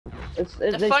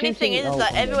The funny thing is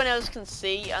that okay. everyone else can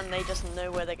see and they just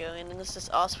know where they're going, and it's just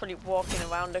us probably walking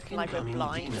around looking like we're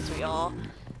blind as we are.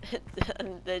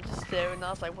 And they're just staring at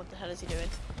us like, what the hell is he doing?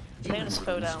 I think I just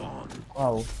fell down.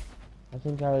 Oh, I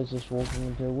think I was just walking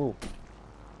into a wall.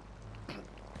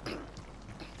 You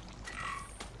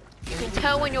can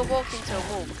tell when you're walking to a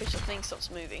wall because your thing stops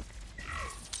moving.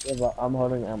 Yeah, but I'm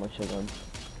holding out my shotgun.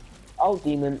 Oh,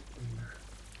 demon.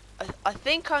 I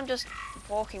think I'm just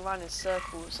walking around in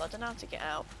circles. I don't know how to get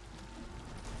out.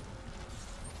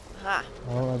 Ha!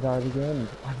 Oh, I died again.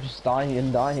 I'm just dying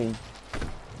and dying.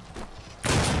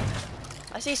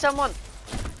 I see someone!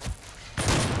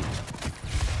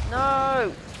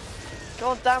 No!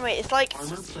 God damn it, it's like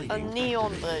a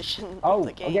neon version of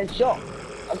the game. I'm getting shot!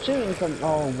 I'm shooting some.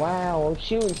 Oh, wow, I'm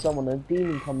shooting someone, a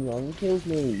demon comes on and kills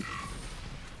me.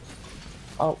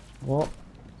 Oh, what?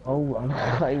 Oh,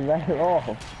 I ran off.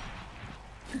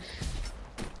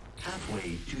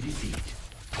 Halfway to defeat.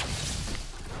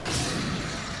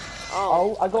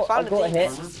 Oh, I got a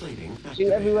hit.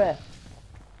 Shoot everywhere.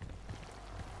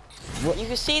 What? You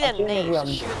can see their names,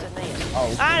 just shoot their names.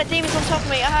 Oh. Ah, the demon's on top of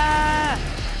me! Ah!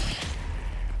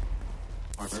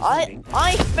 I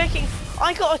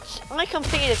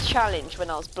completed a challenge when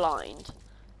I was blind.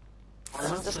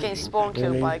 I'm just getting spawn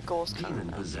killed by a ghost cannon.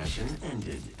 Demon possession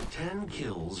ended. 10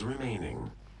 kills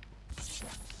remaining.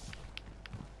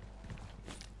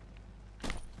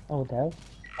 Oh, there.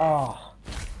 Oh.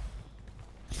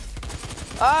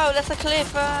 Oh, that's a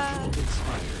cliff! Expired.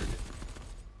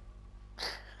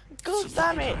 God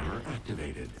damn it! Timer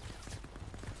activated.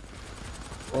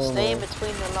 Stay in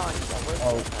between the lines. That was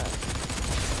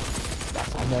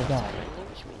that's Oh my god.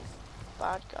 which means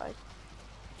bad guy.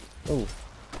 Oh,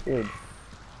 good.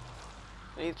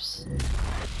 Oops.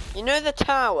 You know the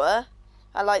tower?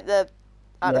 I like the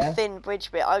the thin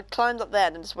bridge bit. I climbed up there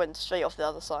and then just went straight off the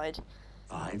other side.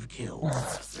 5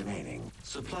 kills remaining.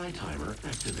 Supply timer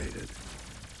activated.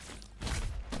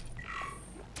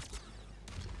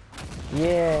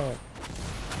 Yeah.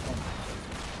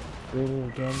 Really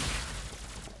again.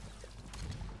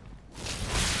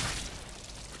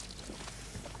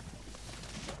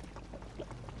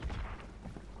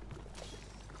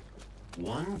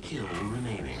 One kill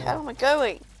remaining. How am I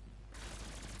going?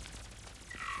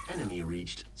 Enemy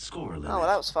reached score limit. Oh, well,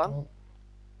 that was fun.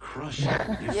 Crushing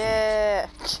defeat. Yeah.